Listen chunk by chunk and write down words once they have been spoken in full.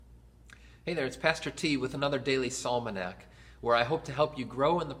Hey there, it's Pastor T with another daily Psalmanac, where I hope to help you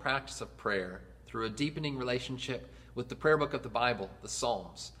grow in the practice of prayer through a deepening relationship with the prayer book of the Bible, the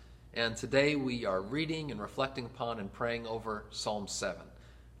Psalms. And today we are reading and reflecting upon and praying over Psalm 7.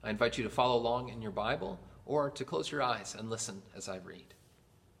 I invite you to follow along in your Bible or to close your eyes and listen as I read.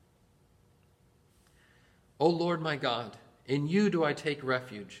 O Lord my God, in you do I take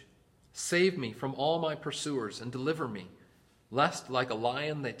refuge. Save me from all my pursuers and deliver me, lest like a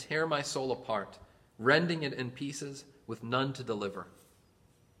lion they tear my soul apart, rending it in pieces with none to deliver.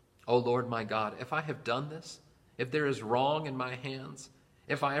 O Lord my God, if I have done this, if there is wrong in my hands,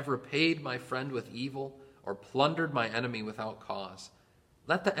 if I have repaid my friend with evil or plundered my enemy without cause,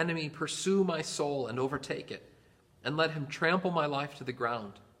 let the enemy pursue my soul and overtake it, and let him trample my life to the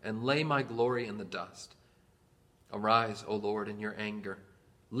ground and lay my glory in the dust. Arise, O Lord, in your anger.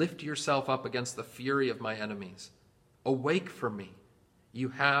 Lift yourself up against the fury of my enemies. Awake for me. You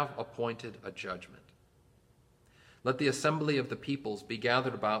have appointed a judgment. Let the assembly of the peoples be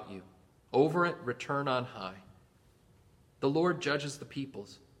gathered about you. Over it return on high. The Lord judges the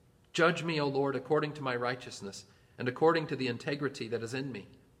peoples. Judge me, O Lord, according to my righteousness and according to the integrity that is in me.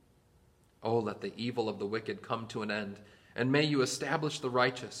 O let the evil of the wicked come to an end, and may you establish the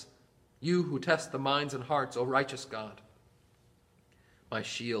righteous, you who test the minds and hearts, O righteous God. My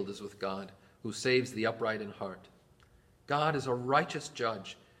shield is with God, who saves the upright in heart. God is a righteous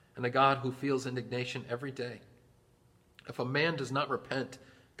judge and a God who feels indignation every day. If a man does not repent,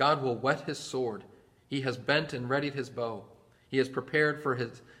 God will whet his sword. He has bent and readied his bow. He has prepared for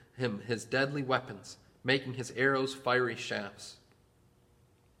his deadly weapons, making his arrows fiery shafts.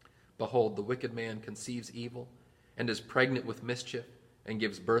 Behold, the wicked man conceives evil and is pregnant with mischief and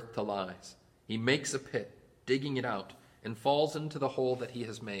gives birth to lies. He makes a pit, digging it out, and falls into the hole that he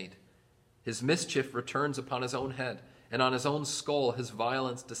has made. His mischief returns upon his own head, and on his own skull his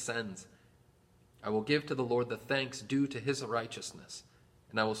violence descends. I will give to the Lord the thanks due to his righteousness,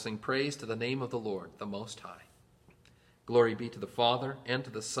 and I will sing praise to the name of the Lord, the Most High. Glory be to the Father, and to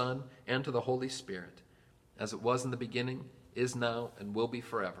the Son, and to the Holy Spirit, as it was in the beginning, is now, and will be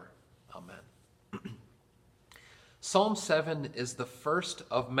forever. Amen. Psalm 7 is the first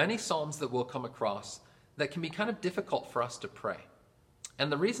of many psalms that we'll come across that can be kind of difficult for us to pray.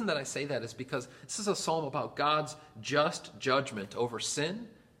 And the reason that I say that is because this is a psalm about God's just judgment over sin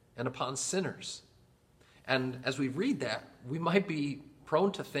and upon sinners. And as we read that, we might be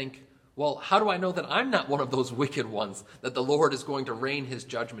prone to think, well, how do I know that I'm not one of those wicked ones that the Lord is going to rain his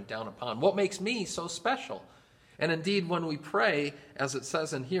judgment down upon? What makes me so special? And indeed, when we pray, as it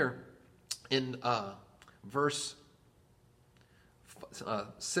says in here, in verse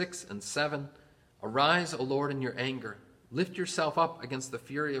 6 and 7, arise, O Lord, in your anger. Lift yourself up against the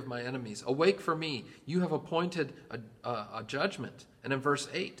fury of my enemies. Awake for me. You have appointed a judgment. And in verse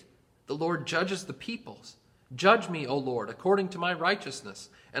 8, the Lord judges the peoples. Judge me, O Lord, according to my righteousness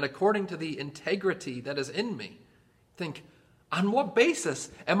and according to the integrity that is in me. Think, on what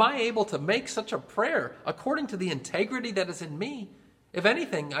basis am I able to make such a prayer according to the integrity that is in me? If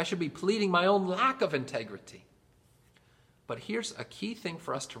anything, I should be pleading my own lack of integrity. But here's a key thing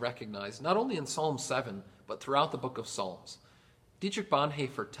for us to recognize, not only in Psalm 7, but throughout the book of Psalms. Dietrich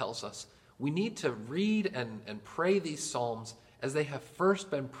Bonhoeffer tells us we need to read and pray these psalms as they have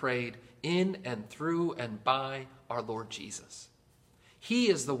first been prayed in and through and by our Lord Jesus. He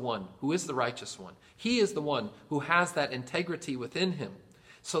is the one who is the righteous one. He is the one who has that integrity within him,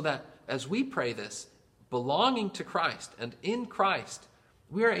 so that as we pray this, belonging to Christ and in Christ,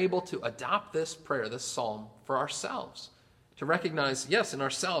 we are able to adopt this prayer, this psalm, for ourselves. To recognize, yes, in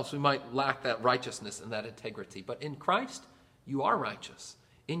ourselves we might lack that righteousness and that integrity, but in Christ you are righteous.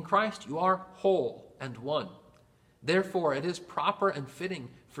 In Christ you are whole and one. Therefore it is proper and fitting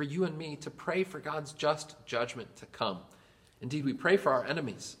for you and me to pray for God's just judgment to come. Indeed, we pray for our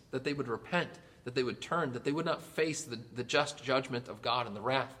enemies, that they would repent, that they would turn, that they would not face the just judgment of God and the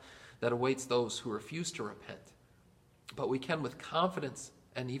wrath that awaits those who refuse to repent. But we can, with confidence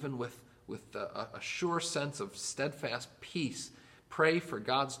and even with a sure sense of steadfast peace, pray for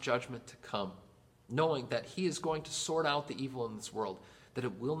God's judgment to come, knowing that he is going to sort out the evil in this world, that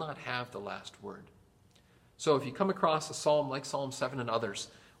it will not have the last word. So if you come across a psalm like Psalm 7 and others,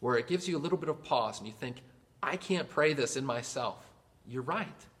 where it gives you a little bit of pause and you think, I can't pray this in myself, you're right.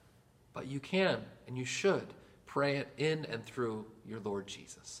 But you can and you should pray it in and through your Lord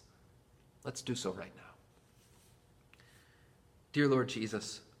Jesus. Let's do so right now. Dear Lord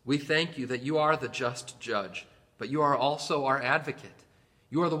Jesus, we thank you that you are the just judge, but you are also our advocate.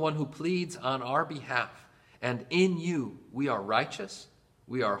 You are the one who pleads on our behalf, and in you we are righteous,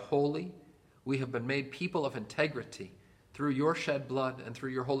 we are holy, we have been made people of integrity, through your shed blood and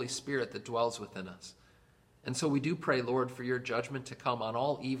through your Holy Spirit that dwells within us. And so we do pray, Lord, for your judgment to come on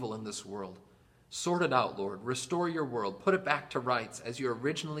all evil in this world. Sort it out, Lord. Restore your world. Put it back to rights as you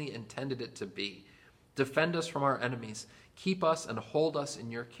originally intended it to be. Defend us from our enemies. Keep us and hold us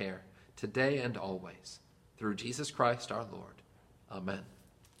in your care, today and always. Through Jesus Christ our Lord. Amen.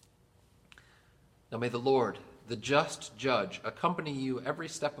 Now may the Lord, the just judge, accompany you every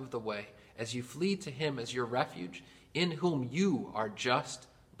step of the way as you flee to him as your refuge, in whom you are just,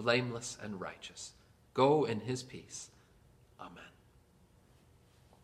 blameless, and righteous. Go in his peace. Amen.